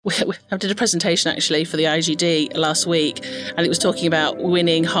I did a presentation actually for the IGD last week, and it was talking about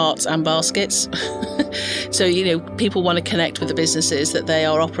winning hearts and baskets. So, people want to connect with the businesses that they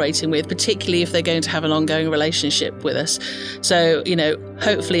are operating with, particularly if they're going to have an ongoing relationship with us. So,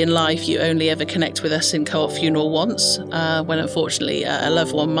 hopefully in life you only ever connect with us in Co-op Funeral once, when unfortunately a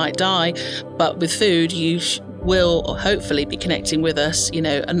loved one might die. But with food, you will hopefully be connecting with us,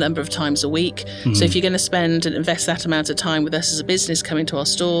 a number of times a week. Mm-hmm. So if you're going to spend and invest that amount of time with us as a business, coming to our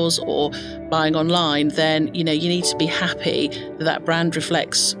stores or buying online, then, you need to be happy that brand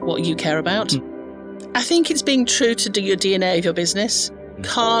reflects what you care about. Mm-hmm. I think it's being true to your DNA of your business.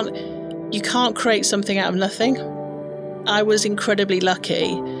 You can't create something out of nothing. I was incredibly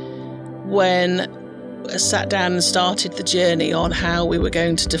lucky when I sat down and started the journey on how we were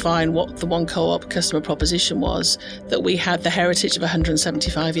going to define what the One Co-op customer proposition was, that we had the heritage of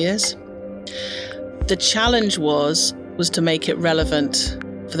 175 years. The challenge was to make it relevant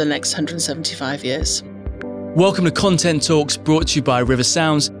for the next 175 years. Welcome to Content Talks, brought to you by River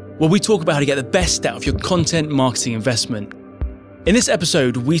Sounds, where we talk about how to get the best out of your content marketing investment. In this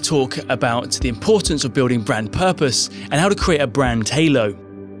episode, we talk about the importance of building brand purpose and how to create a brand halo.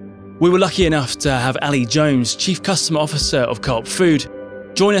 We were lucky enough to have Ali Jones, Chief Customer Officer of Co-op Food,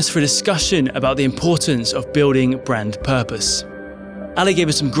 join us for a discussion about the importance of building brand purpose. Ali gave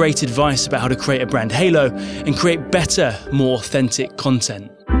us some great advice about how to create a brand halo and create better, more authentic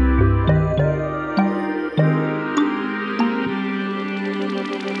content.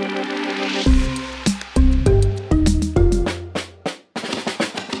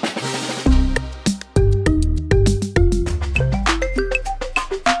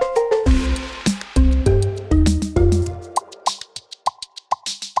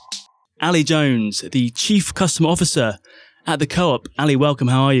 Ali Jones, the Chief Customer Officer at the Co-op. Ali, welcome.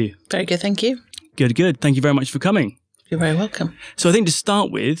 How are you? Very good, thank you. Good. Thank you very much for coming. You're very welcome. So I think to start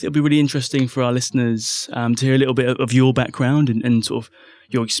with, it'll be really interesting for our listeners to hear a little bit of your background and sort of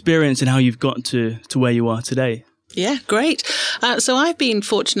your experience and how you've got to where you are today. Yeah, great. So I've been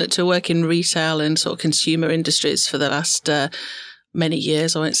fortunate to work in retail and sort of consumer industries for the last many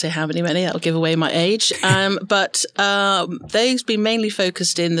years. I won't say how many, that'll give away my age. But they've been mainly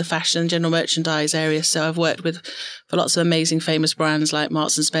focused in the fashion and general merchandise area. So I've worked for lots of amazing famous brands like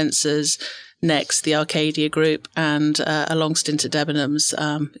Marks and Spencer's, Next, the Arcadia Group, and a long stint at Debenhams,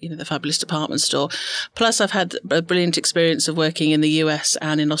 the fabulous department store. Plus, I've had a brilliant experience of working in the US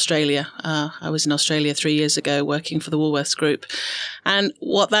and in Australia. I was in Australia 3 years ago working for the Woolworths Group. And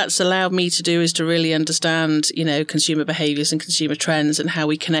what that's allowed me to do is to really understand, consumer behaviours and consumer trends and how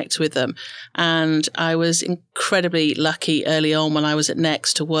we connect with them. And I was incredibly lucky early on when I was at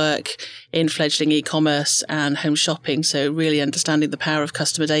Next to work in fledgling e-commerce and home shopping. So really understanding the power of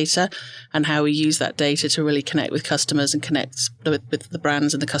customer data and how we use that data to really connect with customers and connect with the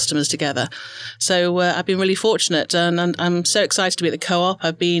brands and the customers together. So I've been really fortunate and I'm so excited to be at the Co-op.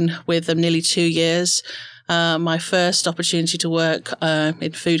 I've been with them nearly 2 years. My first opportunity to work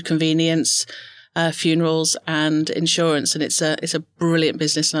in food convenience, funerals and insurance. And it's a brilliant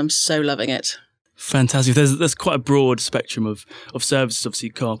business and I'm so loving it. Fantastic. There's quite a broad spectrum of services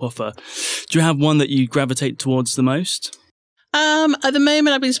obviously Co-op offer. Do you have one that you gravitate towards the most? At the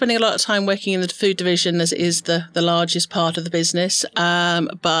moment, I've been spending a lot of time working in the food division as it is the largest part of the business.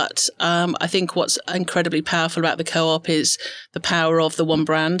 But I think what's incredibly powerful about the Co-op is the power of the one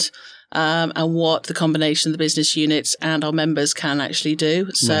brand. And what the combination of the business units and our members can actually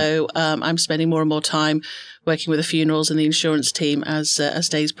do. So I'm spending more and more time working with the funerals and the insurance team as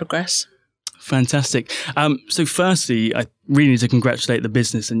days progress. Fantastic. So firstly, I really need to congratulate the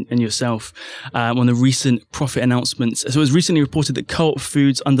business and yourself on the recent profit announcements. So it was recently reported that Co-op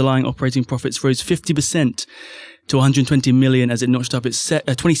Foods' underlying operating profits rose 50% to 120 million as it notched up its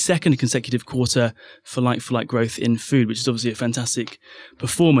 22nd consecutive quarter for like-for-like growth in food, which is obviously a fantastic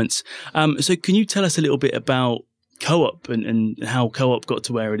performance. So can you tell us a little bit about Co-op and how Co-op got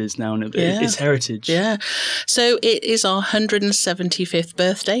to where it is now and its heritage? Yeah. So it is our 175th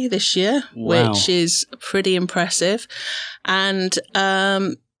birthday this year, wow, which is pretty impressive. And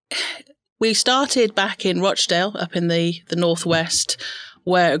we started back in Rochdale up in the northwest,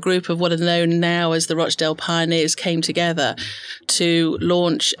 where a group of what are known now as the Rochdale Pioneers came together to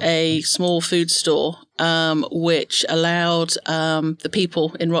launch a small food store, which allowed the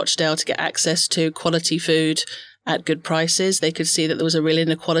people in Rochdale to get access to quality food at good prices. They could see that there was a real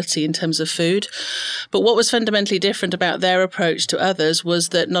inequality in terms of food. But what was fundamentally different about their approach to others was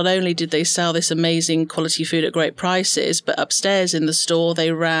that not only did they sell this amazing quality food at great prices, but upstairs in the store,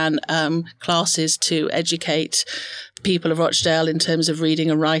 they ran classes to educate people of Rochdale in terms of reading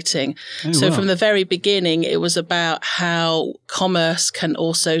and writing. So from the very beginning, it was about how commerce can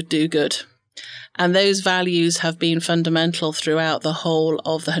also do good. And those values have been fundamental throughout the whole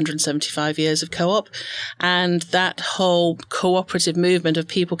of the 175 years of Co-op. And that whole cooperative movement of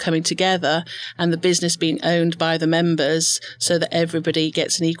people coming together and the business being owned by the members so that everybody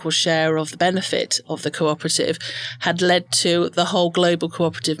gets an equal share of the benefit of the cooperative had led to the whole global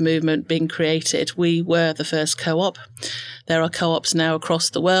cooperative movement being created. We were the first Co-op. There are co-ops now across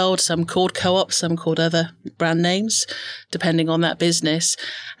the world, some called co-ops, some called other brand names, depending on that business.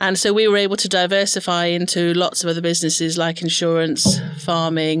 And so we were able to diversify into lots of other businesses like insurance,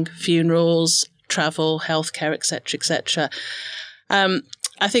 farming, funerals, travel, healthcare, etc., etc.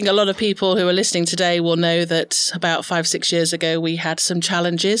 I think a lot of people who are listening today will know that about 5-6 years ago, we had some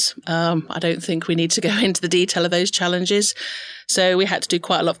challenges. I don't think we need to go into the detail of those challenges. So we had to do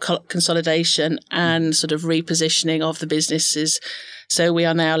quite a lot of consolidation and sort of repositioning of the businesses. So we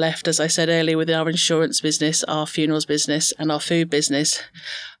are now left, as I said earlier, with our insurance business, our funerals business and our food business.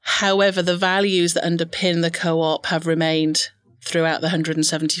 However, the values that underpin the Co-op have remained throughout the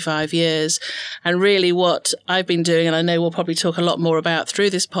 175 years. And really what I've been doing, and I know we'll probably talk a lot more about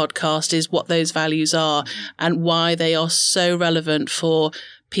through this podcast, is what those values are and why they are so relevant for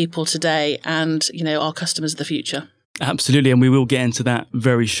people today and, you know, our customers of the future. Absolutely. And we will get into that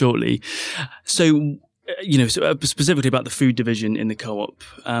very shortly. So, specifically about the food division in the Co-op,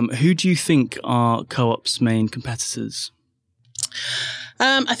 who do you think are Co-op's main competitors?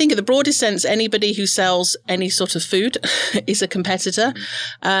 I think in the broadest sense, anybody who sells any sort of food is a competitor.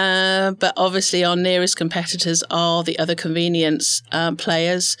 But obviously our nearest competitors are the other convenience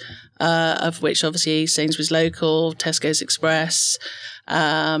players, of which obviously Sainsbury's Local, Tesco's Express,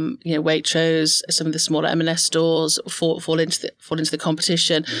 Waitrose, some of the smaller M&S stores fall into the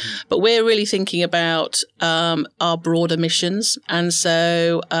competition. Mm-hmm. But we're really thinking about our broader missions. And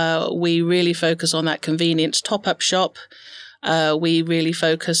so we really focus on that convenience top-up shop. We really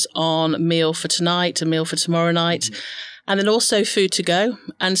focus on meal for tonight, a meal for tomorrow night, and then also food to go.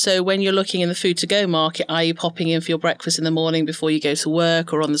 And so when you're looking in the food to go market, are you popping in for your breakfast in the morning before you go to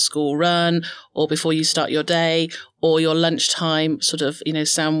work or on the school run or before you start your day or your lunchtime sort of,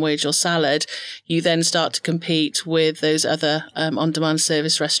 sandwich or salad, you then start to compete with those other on-demand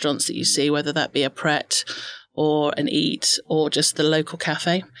service restaurants that you see, whether that be a Pret or an Eat or just the local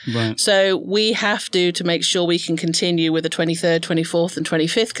cafe. Right. So we have to make sure we can continue with the 23rd, 24th and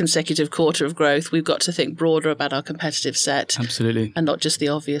 25th consecutive quarter of growth. We've got to think broader about our competitive set. Absolutely. And not just the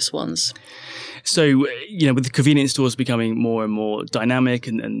obvious ones. So, with the convenience stores becoming more and more dynamic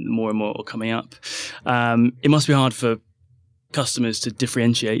and more coming up, it must be hard for customers to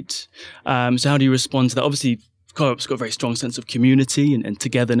differentiate. So how do you respond to that? Obviously, Co-op's got a very strong sense of community and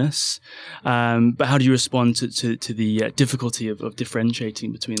togetherness. But how do you respond to the difficulty of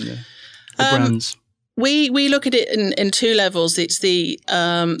differentiating between the brands? We look at it in two levels. It's the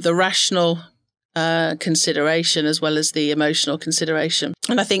rational consideration as well as the emotional consideration.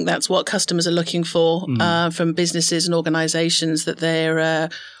 And I think that's what customers are looking for from businesses and organisations that they're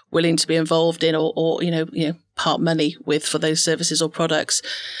willing to be involved in or part money with for those services or products.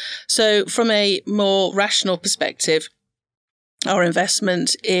 So from a more rational perspective, our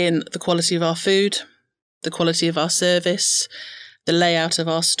investment in the quality of our food, the quality of our service, the layout of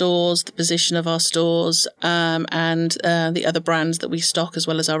our stores, the position of our stores, and the other brands that we stock as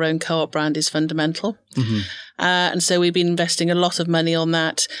well as our own Co-op brand is fundamental. Mm-hmm. And so we've been investing a lot of money on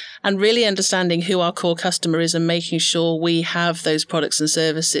that and really understanding who our core customer is and making sure we have those products and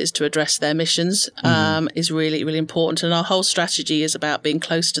services to address their missions is really, really important. And our whole strategy is about being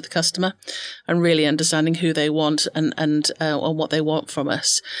close to the customer and really understanding who they want and what they want from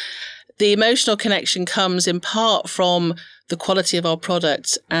us. The emotional connection comes in part from the quality of our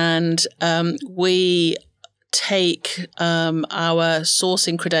products, and we take our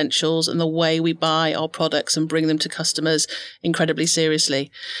sourcing credentials and the way we buy our products and bring them to customers incredibly seriously.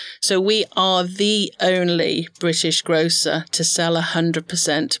 So we are the only British grocer to sell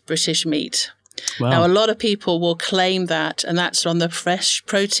 100% British meat. Wow. Now, a lot of people will claim that, and that's on the fresh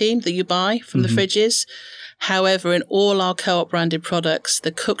protein that you buy from the fridges. However, in all our Co-op branded products,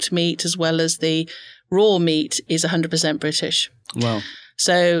 the cooked meat as well as the raw meat is 100% British. Wow.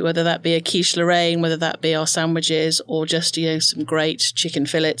 So whether that be a quiche Lorraine, whether that be our sandwiches or just, some great chicken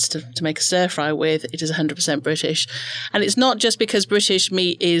fillets to make a stir fry with, it is 100% British. And it's not just because British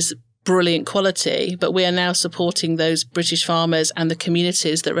meat is brilliant quality, but we are now supporting those British farmers and the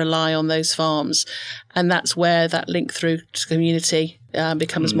communities that rely on those farms. And that's where that link through to community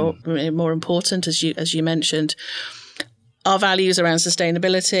becomes more important, as you mentioned. our values around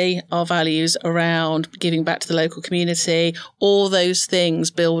sustainability, our values around giving back to the local community, all those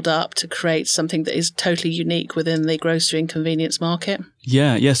things build up to create something that is totally unique within the grocery and convenience market.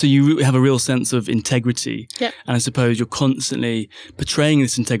 Yeah. So you have a real sense of integrity. Yeah. And I suppose you're constantly portraying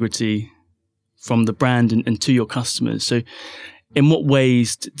this integrity from the brand and to your customers. So in what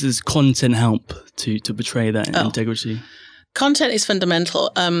ways does content help to portray that integrity? Content is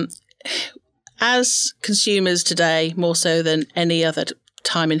fundamental. As consumers today, more so than any other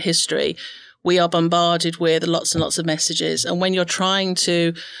time in history, we are bombarded with lots and lots of messages. And when you're trying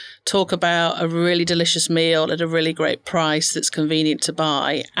to talk about a really delicious meal at a really great price that's convenient to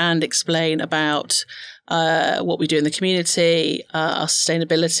buy and explain about what we do in the community, our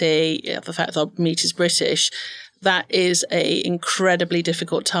sustainability, the fact that our meat is British, that is an incredibly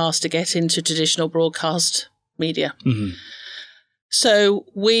difficult task to get into traditional broadcast media. Mm-hmm. So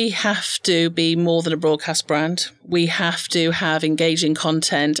we have to be more than a broadcast brand. We have to have engaging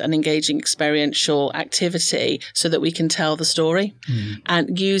content and engaging experiential activity so that we can tell the story. Mm.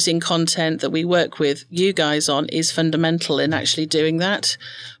 And using content that we work with you guys on is fundamental in actually doing that.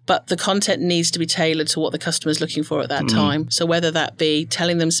 But the content needs to be tailored to what the customer is looking for at that time. So whether that be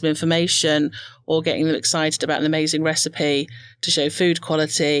telling them some information or getting them excited about an amazing recipe to show food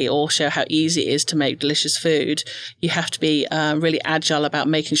quality or show how easy it is to make delicious food, you have to be really agile about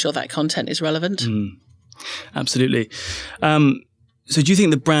making sure that content is relevant. Absolutely. So do you think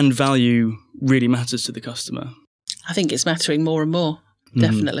the brand value really matters to the customer? I think it's mattering more and more,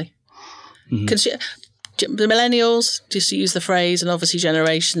 definitely. The millennials, just to use the phrase, and obviously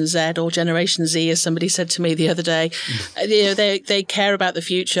Generation Z or Generation Z, as somebody said to me the other day, they care about the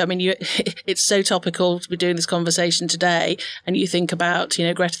future. I mean, it's so topical to be doing this conversation today, and you think about,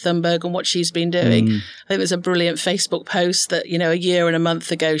 Greta Thunberg and what she's been doing. I think there's a brilliant Facebook post that, a year and a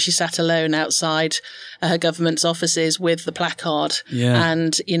month ago, she sat alone outside her government's offices with the placard. Yeah.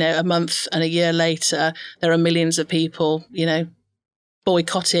 And, a month and a year later, there are millions of people,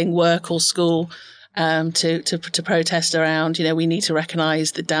 boycotting work or school, to protest around, we need to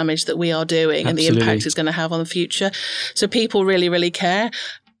recognise the damage that we are doing. Absolutely. And the impact it's going to have on the future. So people really, really care.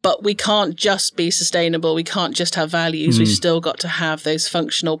 But we can't just be sustainable. We can't just have values. We've still got to have those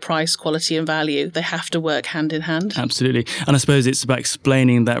functional price, quality and value. They have to work hand in hand. Absolutely. And I suppose it's about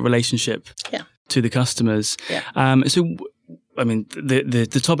explaining that relationship to the customers. Yeah. So, I mean,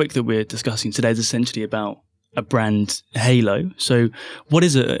 the topic that we're discussing today is essentially about a brand halo. So what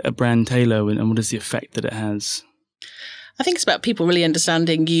is a brand halo and what is the effect that it has? I think it's about people really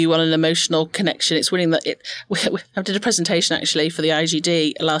understanding you on an emotional connection. It's winning that. I did a presentation actually for the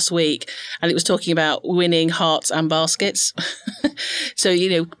IGD last week, and it was talking about winning hearts and baskets.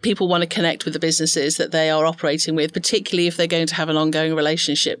 So, people want to connect with the businesses that they are operating with, particularly if they're going to have an ongoing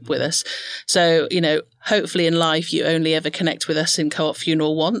relationship with us. So, hopefully in life, you only ever connect with us in Co-op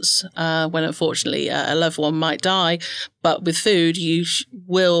Funeral once, when unfortunately a loved one might die. But with food, you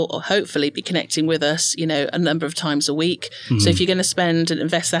will hopefully be connecting with us, a number of times a week. Mm-hmm. So if you're going to spend and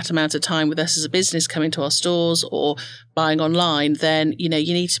invest that amount of time with us as a business coming to our stores or buying online, then, you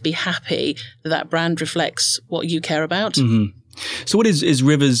need to be happy that brand reflects what you care about. Mm-hmm. So what is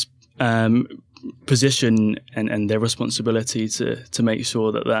River's position and their responsibility to make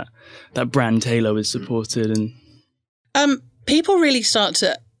sure that brand halo is supported? And people really start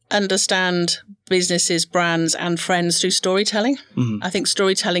to understand businesses, brands and friends through storytelling. Mm-hmm. I think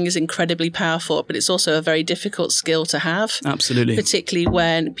storytelling is incredibly powerful, but it's also a very difficult skill to have. Absolutely. Particularly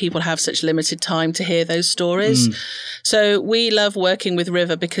when people have such limited time to hear those stories. So we love working with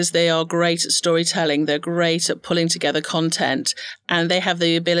River because they are great at storytelling. They're great at pulling together content, and they have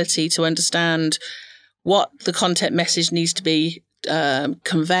the ability to understand what the content message needs to be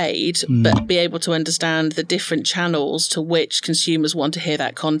conveyed, but be able to understand the different channels to which consumers want to hear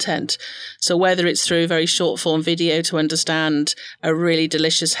that content. So whether it's through very short form video to understand a really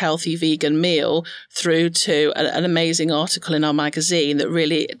delicious, healthy vegan meal, through to an amazing article in our magazine that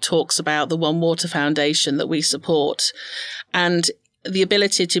really talks about the One Water Foundation that we support, and the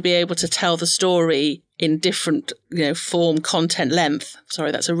ability to be able to tell the story in different, form, content, length.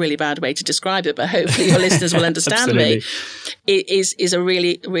 Sorry, that's a really bad way to describe it, but hopefully your listeners will understand me. It is a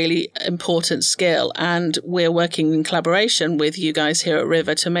really, really important skill. And we're working in collaboration with you guys here at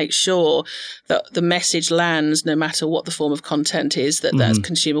River to make sure that the message lands no matter what the form of content is that that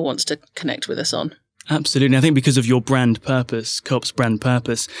consumer wants to connect with us on. Absolutely. I think because of your brand purpose, Co-op's brand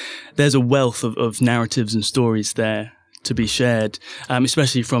purpose, there's a wealth of narratives and stories there to be shared,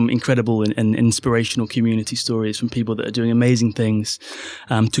 especially from incredible and inspirational community stories from people that are doing amazing things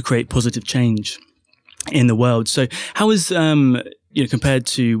to create positive change in the world. So how is, compared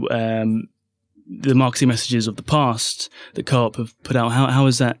to the marketing messages of the past that Co-op have put out, how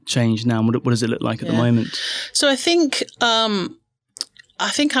has that changed now? What does it look like at the moment? So I think I'm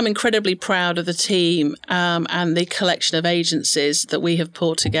incredibly proud of the team and the collection of agencies that we have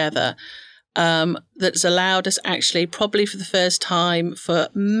pulled together. That's allowed us actually, probably for the first time for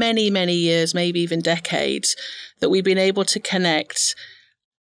many, many years, maybe even decades, that we've been able to connect.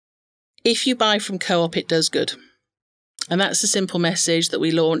 If you buy from Co-op, it does good. And that's the simple message that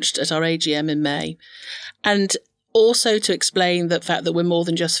we launched at our AGM in May. And also to explain the fact that we're more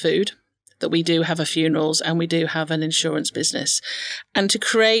than just food, that we do have a funerals and we do have an insurance business. And to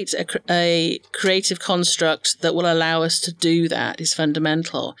create a creative construct that will allow us to do that is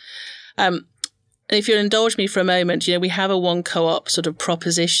fundamental. And if you'll indulge me for a moment, we have a one Co-op sort of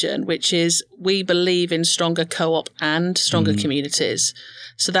proposition, which is we believe in stronger Co-op and stronger communities.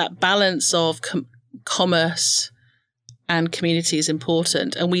 So that balance of commerce and community is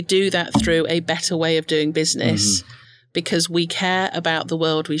important. And we do that through a better way of doing business because we care about the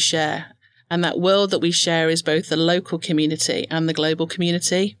world we share. And that world that we share is both the local community and the global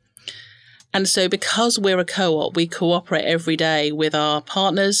community. And so because we're a Co-op, we cooperate every day with our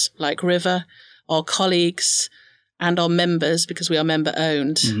partners like River, our colleagues, and our members, because we are member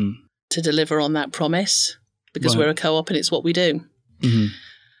owned, to deliver on that promise, because we're a Co-op and it's what we do.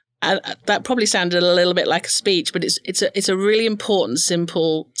 And that probably sounded a little bit like a speech, but it's a really important,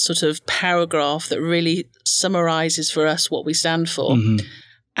 simple sort of paragraph that really summarizes for us what we stand for.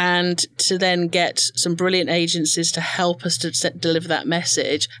 And to then get some brilliant agencies to help us to deliver that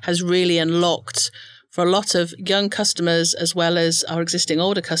message has really unlocked for a lot of young customers as well as our existing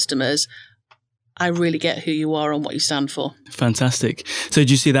older customers. I really get who you are and what you stand for. Fantastic. So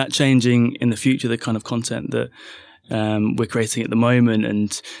do you see that changing in the future, the kind of content that we're creating at the moment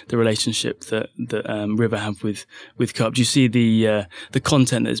and the relationship that River have with Co-op? Do you see the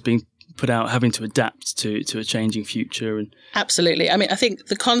content that is being put out having to adapt to a changing future? And absolutely. I mean, I think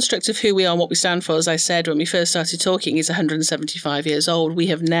the construct of who we are and what we stand for, as I said when we first started talking, is 175 years old. We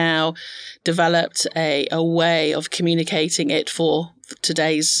have now developed a way of communicating it for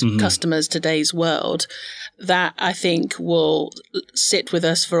today's customers, today's world, that I think will sit with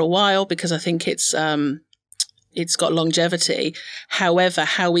us for a while because I think it's got longevity. However,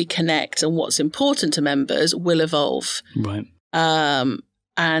 how we connect and what's important to members will evolve. Right.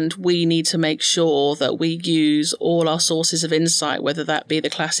 And we need to make sure that we use all our sources of insight, whether that be the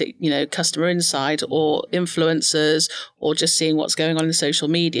classic, customer insight or influencers or just seeing what's going on in social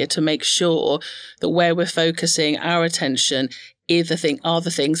media, to make sure that where we're focusing our attention are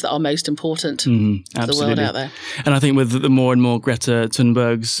the things that are most important to the world out there. And I think with the more and more Greta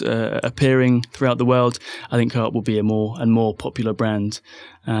Thunbergs appearing throughout the world, I think Co-op will be a more and more popular brand,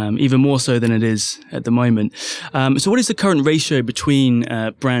 even more so than it is at the moment. So what is the current ratio between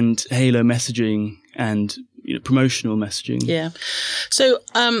brand halo messaging and promotional messaging? Yeah. So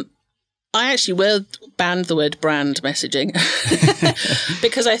I actually will ban the word brand messaging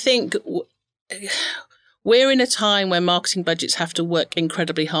because I think we're in a time where marketing budgets have to work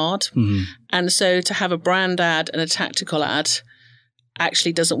incredibly hard. And so to have a brand ad and a tactical ad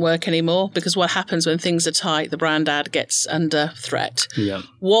actually doesn't work anymore, because what happens when things are tight, the brand ad gets under threat. Yeah.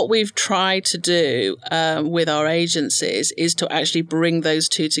 What we've tried to do with our agencies is to actually bring those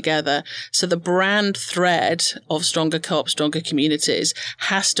two together. So the brand thread of Stronger Co-op, Stronger Communities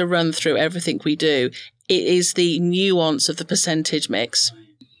has to run through everything we do. It is the nuance of the percentage mix.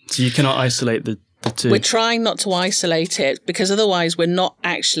 So you cannot isolate the two. We're trying not to isolate it, because otherwise we're not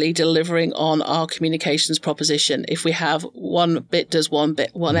actually delivering on our communications proposition. If we have one bit does one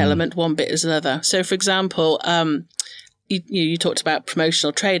bit, one element, one bit is another. So, for example, you talked about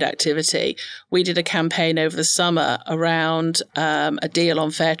promotional trade activity. We did a campaign over the summer around a deal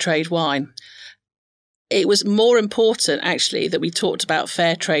on fair trade wine. It was more important, actually, that we talked about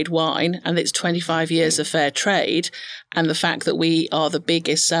fair trade wine and its 25 years of fair trade, and the fact that we are the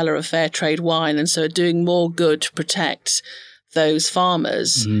biggest seller of fair trade wine, and so are doing more good to protect those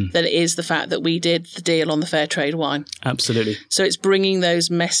farmers than it is the fact that we did the deal on the fair trade wine. Absolutely. So it's bringing those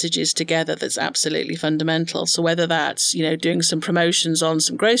messages together that's absolutely fundamental. So whether that's, doing some promotions on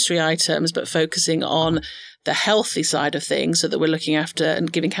some grocery items, but focusing on the healthy side of things so that we're looking after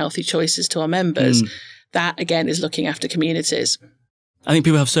and giving healthy choices to our members, that, again, is looking after communities. I think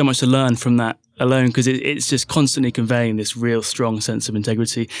people have so much to learn from that alone, because it's just constantly conveying this real strong sense of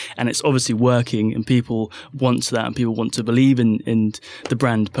integrity, and it's obviously working, and people want that, and people want to believe in the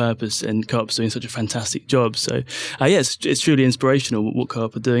brand purpose, and Co-op's doing such a fantastic job. So, it's truly inspirational what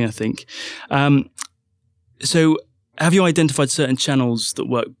Co-op are doing, I think. So have you identified certain channels that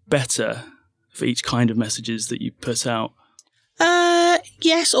work better for each kind of messages that you put out?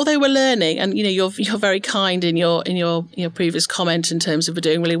 Yes, although we're learning, and you're very kind in your previous comment in terms of we're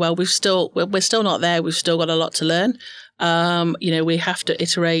doing really well. We're still not there. We've still got a lot to learn. We have to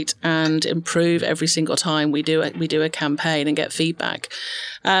iterate and improve every single time we do a campaign and get feedback.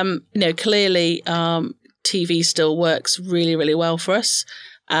 Clearly, TV still works really, really well for us,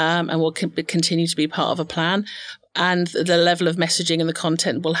 and will continue to be part of a plan. And the level of messaging and the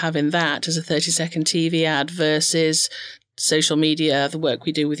content we'll have in that as a 30-second TV ad versus social media, the work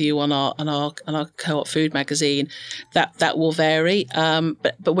we do with you on our Co-op Food magazine, that will vary.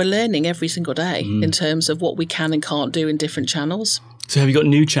 But we're learning every single day in terms of what we can and can't do in different channels. So have you got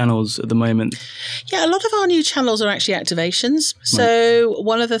new channels at the moment? Yeah, a lot of our new channels are actually activations. Right. So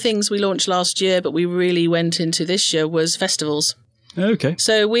one of the things we launched last year, but we really went into this year, was festivals. Okay.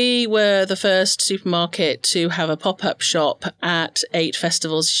 So we were the first supermarket to have a pop-up shop at 8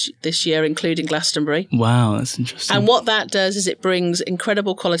 festivals this year, including Glastonbury. Wow, that's interesting. And what that does is it brings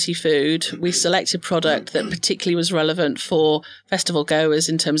incredible quality food. We selected product that particularly was relevant for festival goers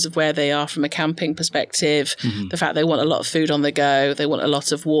in terms of where they are from a camping perspective, the fact they want a lot of food on the go, they want a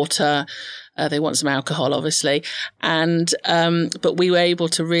lot of water, they want some alcohol, obviously. And but we were able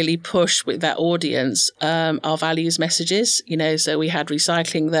to really push with that audience our values messages, so we had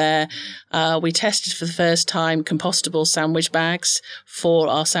recycling there. We tested for the first time compostable sandwich bags for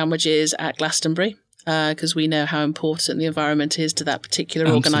our sandwiches at Glastonbury because we know how important the environment is to that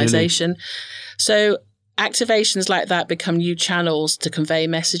particular organisation. So activations like that become new channels to convey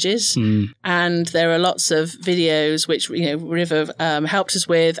messages. And there are lots of videos which, River helped us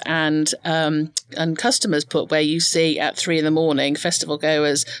with and customers put, where you see at 3 a.m, festival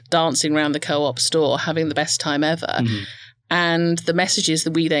goers dancing around the Co-op store, having the best time ever. And the messages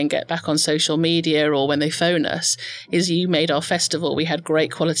that we then get back on social media or when they phone us is, you made our festival. We had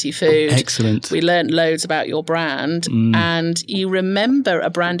great quality food. Excellent. We learned loads about your brand. And you remember a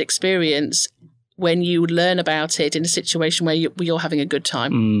brand experience when you learn about it in a situation where you're having a good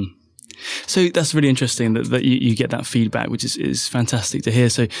time. So that's really interesting that you get that feedback, which is fantastic to hear.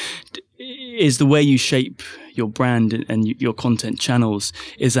 So is the way you shape your brand and your content channels,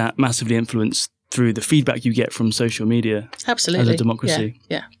 is that massively influenced through the feedback you get from social media? Absolutely. As a democracy?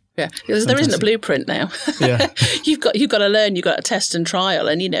 Yeah. Because there isn't a blueprint now. Yeah. You've got to learn, you've got to test and trial,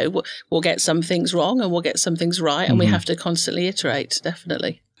 and we'll get some things wrong and we'll get some things right, and we have to constantly iterate,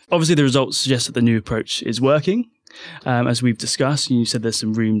 definitely. Obviously, the results suggest that the new approach is working, as we've discussed. You said there's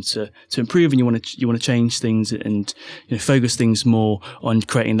some room to improve, and you want to change things and focus things more on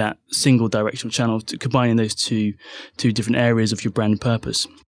creating that single directional channel, combining those two different areas of your brand purpose.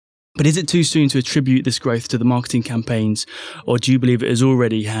 But is it too soon to attribute this growth to the marketing campaigns, or do you believe it has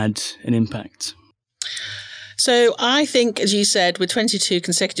already had an impact? So I think, as you said, with 22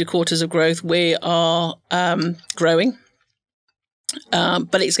 consecutive quarters of growth, we are growing.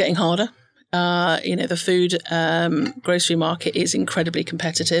 But it's getting harder. The food grocery market is incredibly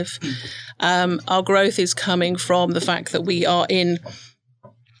competitive. Our growth is coming from the fact that we are in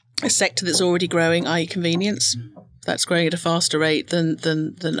a sector that's already growing, i.e. convenience. That's growing at a faster rate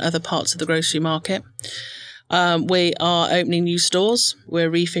than other parts of the grocery market. We are opening new stores. We're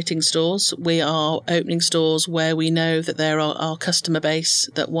refitting stores. We are opening stores where we know that there are our customer base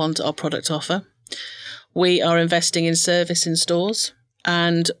that want our product offer. We are investing in service in stores,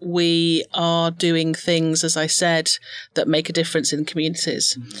 and we are doing things, as I said, that make a difference in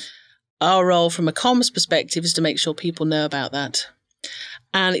communities. Our role from a comms perspective is to make sure people know about that.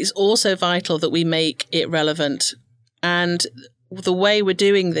 And it's also vital that we make it relevant. And the way we're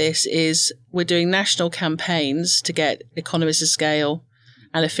doing this is we're doing national campaigns to get economies of scale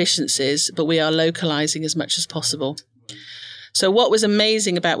and efficiencies, but we are localizing as much as possible. So what was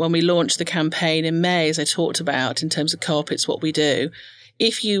amazing about when we launched the campaign in May, as I talked about, in terms of Co-op, it's what we do.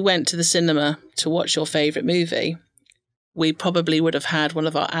 If you went to the cinema to watch your favourite movie, we probably would have had one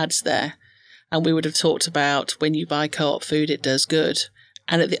of our ads there. And we would have talked about, when you buy Co-op food, it does good.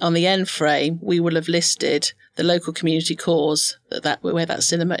 And on the end frame, we will have listed the local community cause where that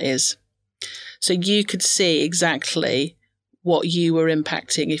cinema is. So you could see exactly what you were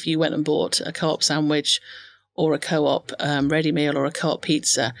impacting if you went and bought a Co-op sandwich or a Co-op ready meal or a Co-op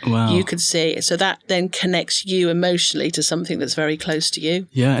pizza. Wow. You could see. So that then connects you emotionally to something that's very close to you.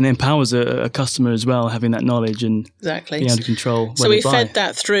 Yeah, and empowers a customer as well, having that knowledge and exactly being able to control where so we they buy. fed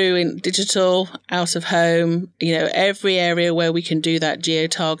that through in digital, out of home, every area where we can do that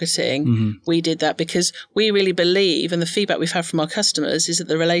geo-targeting, we did that because we really believe, and the feedback we've had from our customers is that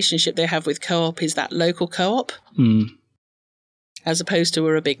the relationship they have with Co-op is that local Co-op, as opposed to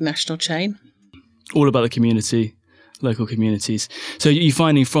we're a big national chain. All about the community, local communities. So you're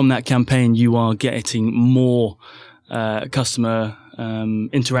finding from that campaign you are getting more customer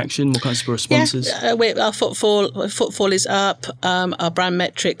interaction? What kinds of responses? Our footfall is up. Our brand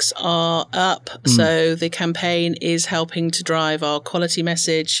metrics are up. So the campaign is helping to drive our quality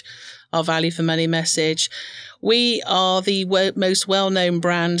message, our value for money message. We are the most well-known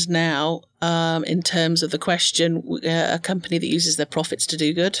brand now in terms of the question, a company that uses their profits to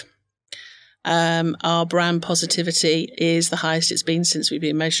do good. Our brand positivity is the highest it's been since we've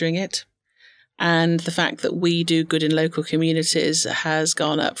been measuring it. And the fact that we do good in local communities has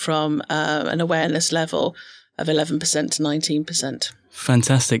gone up from an awareness level of 11% to 19%.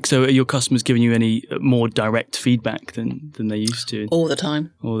 Fantastic. So are your customers giving you any more direct feedback than they used to? All the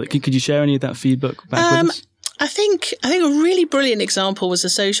time. Could you share any of that feedback back with us? I think a really brilliant example was a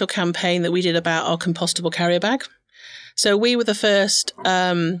social campaign that we did about our compostable carrier bag. So we were the first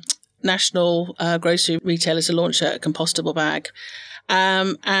national grocery retailer to launch a compostable bag.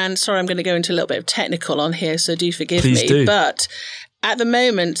 And sorry, I'm going to go into a little bit of technical on here, so do forgive Please me. Do. But at the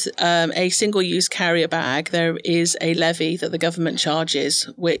moment, a single-use carrier bag, there is a levy that the government charges,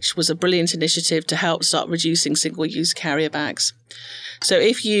 which was a brilliant initiative to help start reducing single-use carrier bags. So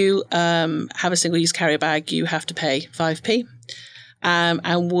if you have a single-use carrier bag, you have to pay 5p.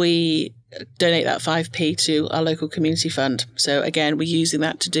 And we donate that 5p to our local community fund. So again, we're using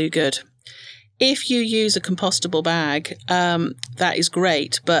that to do good. If you use a compostable bag, that is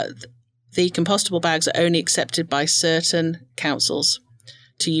great, but the compostable bags are only accepted by certain councils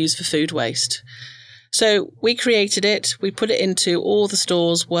to use for food waste. So we created it. We put it into all the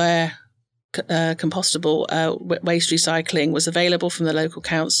stores where compostable waste recycling was available from the local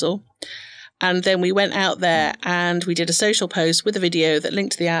council. And then we went out there and we did a social post with a video that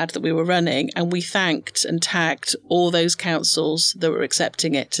linked to the ad that we were running. And we thanked and tagged all those councils that were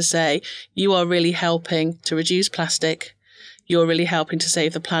accepting it to say, you are really helping to reduce plastic. You're really helping to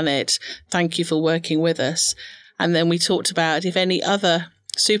save the planet. Thank you for working with us. And then we talked about if any other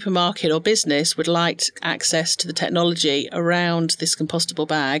supermarket or business would like access to the technology around this compostable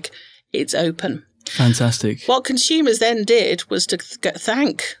bag, it's open. Fantastic. What consumers then did was to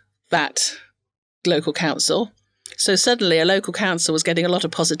thank that local council. So suddenly a local council was getting a lot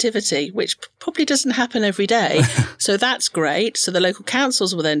of positivity, which probably doesn't happen every day. So that's great. So the local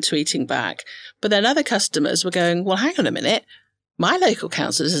councils were then tweeting back. But then other customers were going, well, hang on a minute. My local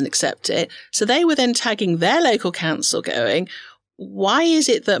council doesn't accept it. So they were then tagging their local council going, why is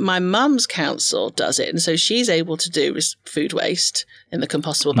it that my mum's council does it? And so she's able to do food waste in the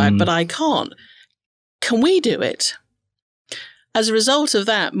compostable bag, but I can't. Can we do it? As a result of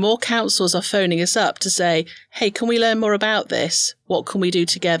that, more councils are phoning us up to say, hey, can we learn more about this? What can we do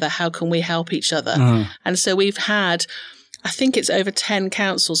together? How can we help each other? And so we've had, I think it's over 10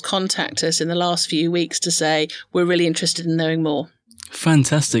 councils contact us in the last few weeks to say, we're really interested in knowing more.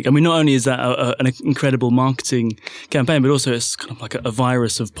 Fantastic. I mean, not only is that an incredible marketing campaign, but also it's kind of like a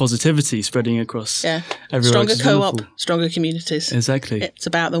virus of positivity spreading across everywhere. Stronger co-op, stronger communities. Exactly. It's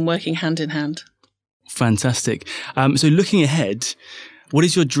about them working hand in hand. Fantastic. So looking ahead, what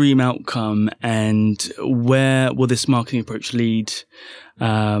is your dream outcome and where will this marketing approach lead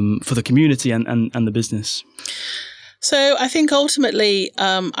for the community and the business? So I think ultimately,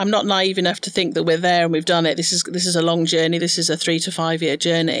 I'm not naive enough to think that we're there and we've done it. This is a long journey. This is a 3 to 5 year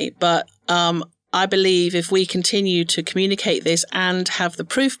journey. But I believe if we continue to communicate this and have the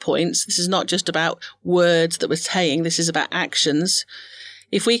proof points, this is not just about words that we're saying. This is about actions.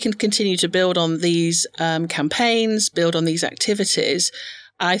 If we can continue to build on these campaigns, build on these activities,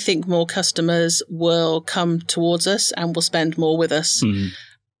 I think more customers will come towards us and will spend more with us.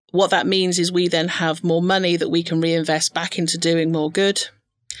 What that means is we then have more money that we can reinvest back into doing more good.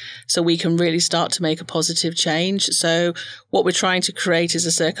 So we can really start to make a positive change. So what we're trying to create is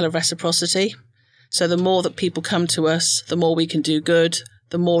a circle of reciprocity. So the more that people come to us, the more we can do good,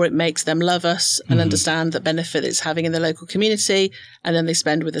 the more it makes them love us and understand the benefit it's having in the local community, and then they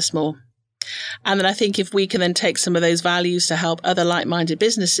spend with us more. And then I think if we can then take some of those values to help other like-minded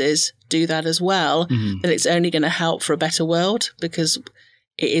businesses do that as well, then it's only going to help for a better world, because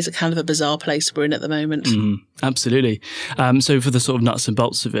it is a kind of a bizarre place we're in at the moment. Absolutely. So for the sort of nuts and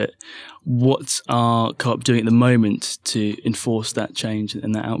bolts of it, what are Co-op doing at the moment to enforce that change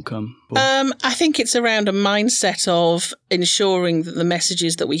and that outcome? I think it's around a mindset of ensuring that the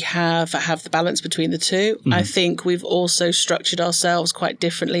messages that we have the balance between the two. I think we've also structured ourselves quite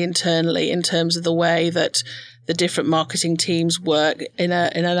differently internally in terms of the way that the different marketing teams work in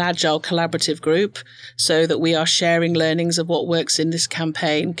an agile collaborative group, so that we are sharing learnings of what works in this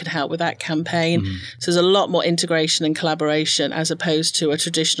campaign can help with that campaign. So there's a lot more integration and collaboration as opposed to a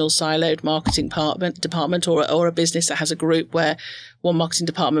traditional siloed marketing department or a business that has a group where one marketing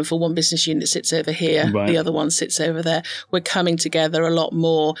department for one business unit sits over here, the other one sits over there. We're coming together a lot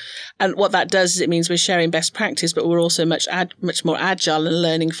more. And what that does is it means we're sharing best practice, but we're also much more agile and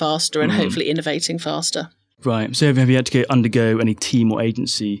learning faster and hopefully innovating faster. Right. So have you had to undergo any team or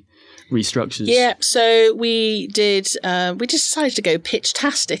agency restructures? Yeah. So we just decided to go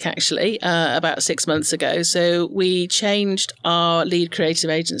pitch-tastic actually about 6 months ago. So we changed our lead creative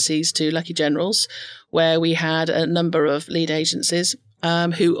agencies to Lucky Generals, where we had a number of lead agencies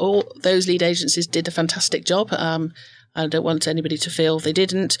those lead agencies did a fantastic job. I don't want anybody to feel they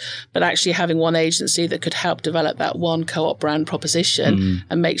didn't, but actually having one agency that could help develop that one Co-op brand proposition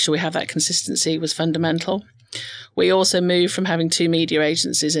and make sure we have that consistency was fundamental. We also moved from having 2 media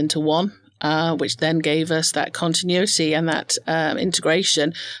agencies into one, which then gave us that continuity and that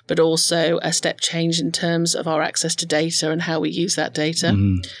integration, but also a step change in terms of our access to data and how we use that data.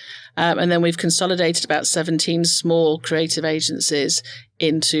 And then we've consolidated about 17 small creative agencies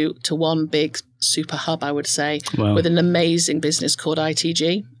into one big super hub, I would say, with an amazing business called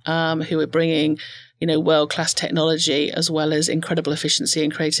ITG, who are bringing, world-class technology as well as incredible efficiency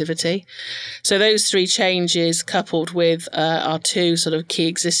and creativity. So those 3 changes, coupled with our 2 sort of key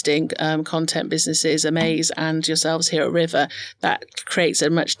existing content businesses, Amaze and yourselves here at River, that creates a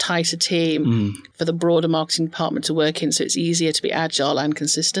much tighter team for the broader marketing department to work in. So it's easier to be agile and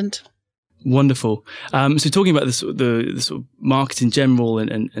consistent. Wonderful. So talking about the sort of market in general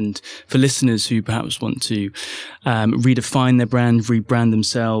and for listeners who perhaps want to redefine their brand, rebrand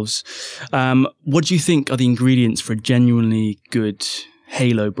themselves, what do you think are the ingredients for a genuinely good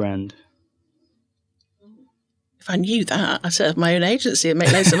Halo brand? If I knew that, I'd set up my own agency and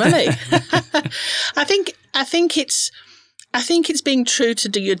make loads of money. I think it's being true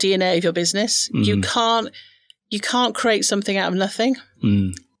to your DNA of your business. You can't create something out of nothing.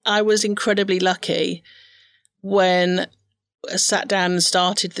 I was incredibly lucky when I sat down and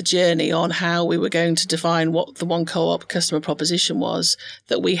started the journey on how we were going to define what the One Co-op customer proposition was,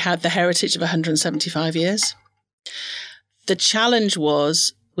 that we had the heritage of 175 years. The challenge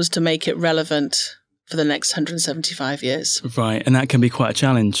was to make it relevant for the next 175 years. Right, and that can be quite a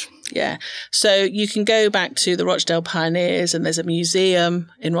challenge. Yeah. So you can go back to the Rochdale Pioneers, and there's a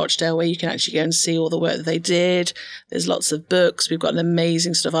museum in Rochdale where you can actually go and see all the work that they did. There's lots of books. We've got an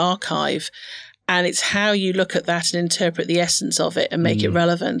amazing sort of archive. And it's how you look at that and interpret the essence of it and make it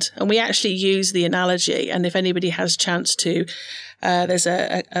relevant. And we actually use the analogy. And if anybody has chance to, there's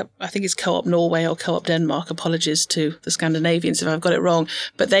I think it's Co-op Norway or Co-op Denmark. Apologies to the Scandinavians if I've got it wrong.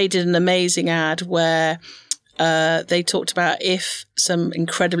 But they did an amazing ad where they talked about if some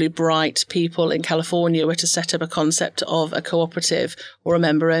incredibly bright people in California were to set up a concept of a cooperative or a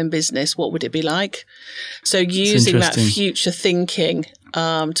member-owned business, what would it be like? So using that future thinking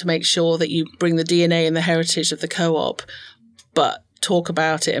to make sure that you bring the DNA and the heritage of the co-op, but talk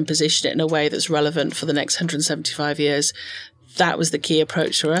about it and position it in a way that's relevant for the next 175 years. That was the key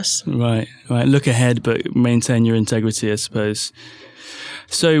approach for us. Right. Look ahead, but maintain your integrity, I suppose.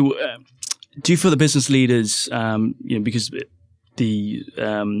 So, do you feel that business leaders, because the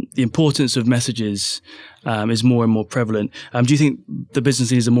importance of messages is more and more prevalent, do you think the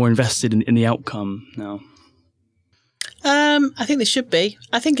business leaders are more invested in the outcome now? I think they should be.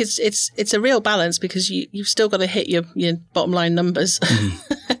 I think it's a real balance because you've still got to hit your bottom line numbers.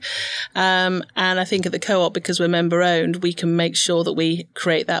 And I think at the co-op, because we're member owned, we can make sure that we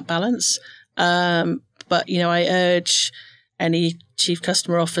create that balance. But I urge any chief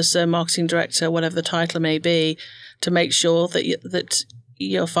customer officer, marketing director, whatever the title may be, to make sure that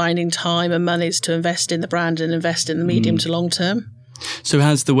you're finding time and monies to invest in the brand and invest in the medium to long term. So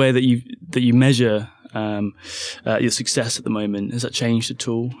has the way that you measure your success at the moment, has that changed at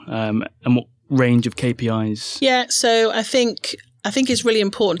all? And what range of KPIs? Yeah, so I think it's really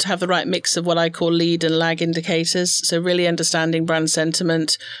important to have the right mix of what I call lead and lag indicators. So really understanding brand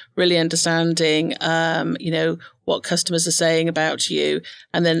sentiment, really understanding, what customers are saying about you,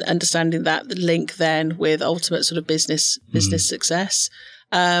 and then understanding that link then with ultimate sort of business success.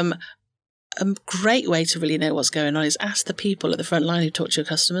 A great way to really know what's going on is ask the people at the front line who talk to your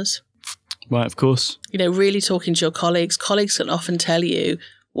customers. Right, of course. Really talking to your colleagues. Colleagues can often tell you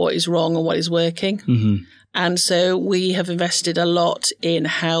what is wrong and what is working. Mm-hmm. And so we have invested a lot in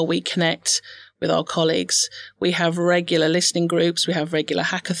how we connect with our colleagues. We have regular listening groups. We have regular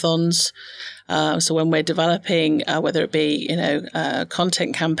hackathons. So when we're developing, whether it be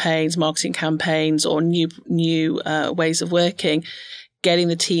content campaigns, marketing campaigns, or new ways of working, getting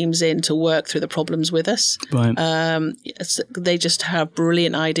the teams in to work through the problems with us. Right. They just have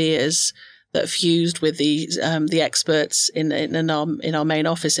brilliant ideas that fused with the experts in our main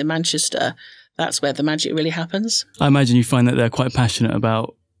office in Manchester. That's where the magic really happens. I imagine you find that they're quite passionate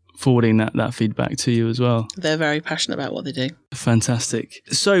about forwarding that feedback to you as well. They're very passionate about what they do. Fantastic.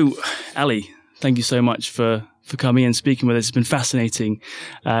 So, Ali, thank you so much for coming and speaking with us. It's been fascinating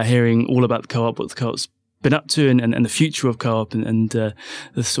hearing all about the Co-op, what the Co-op's been up to and the future of Co-op and the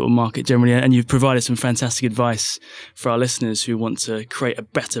sort of market generally. And you've provided some fantastic advice for our listeners who want to create a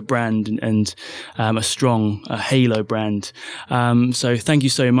better brand and a strong halo brand. So thank you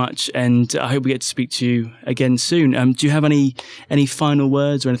so much. And I hope we get to speak to you again soon. Do you have any final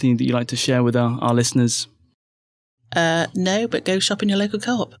words or anything that you'd like to share with our listeners? No, but go shop in your local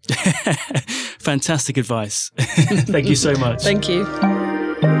Co-op. Fantastic advice. Thank you so much. Thank you.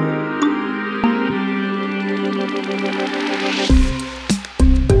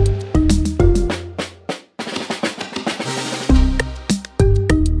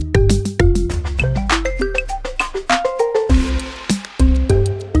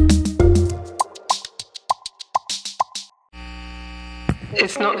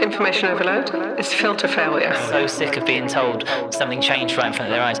 It's not information overload, it's filter failure. So sick of being told something changed right in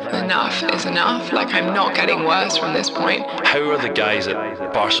front of their eyes. Enough is enough. Like, I'm not getting worse from this point. How are the guys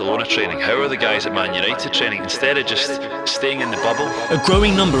at Barcelona training? How are the guys at Man United training? Instead of just staying in the bubble. A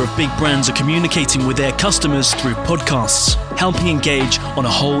growing number of big brands are communicating with their customers through podcasts, helping engage on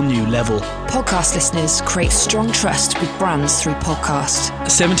a whole new level. Podcast listeners create strong trust with brands through podcast.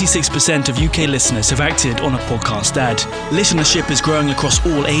 76% of UK listeners have acted on a podcast ad. Listenership is growing across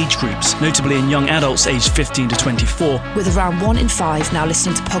all age groups, notably in young adults aged 15 to 24. With around 1 in 5 now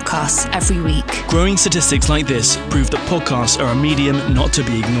listening to podcasts every week. Growing statistics like this prove that podcasts are a medium not to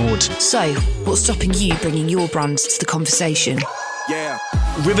be ignored. So, what's stopping you bringing your brand to the conversation? Yeah.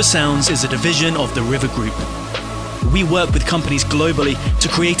 River Sounds is a division of the River Group. We work with companies globally to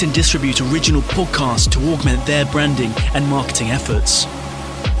create and distribute original podcasts to augment their branding and marketing efforts.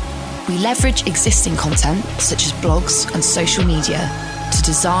 We leverage existing content, such as blogs and social media, to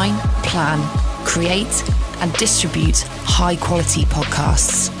design, plan, create, and distribute high-quality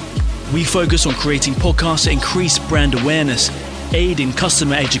podcasts. We focus on creating podcasts that increase brand awareness, aid in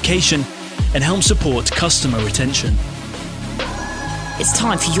customer education, and help support customer retention. It's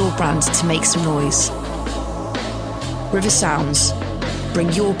time for your brand to make some noise. River Sounds.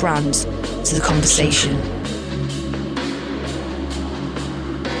 Bring your brand to the conversation.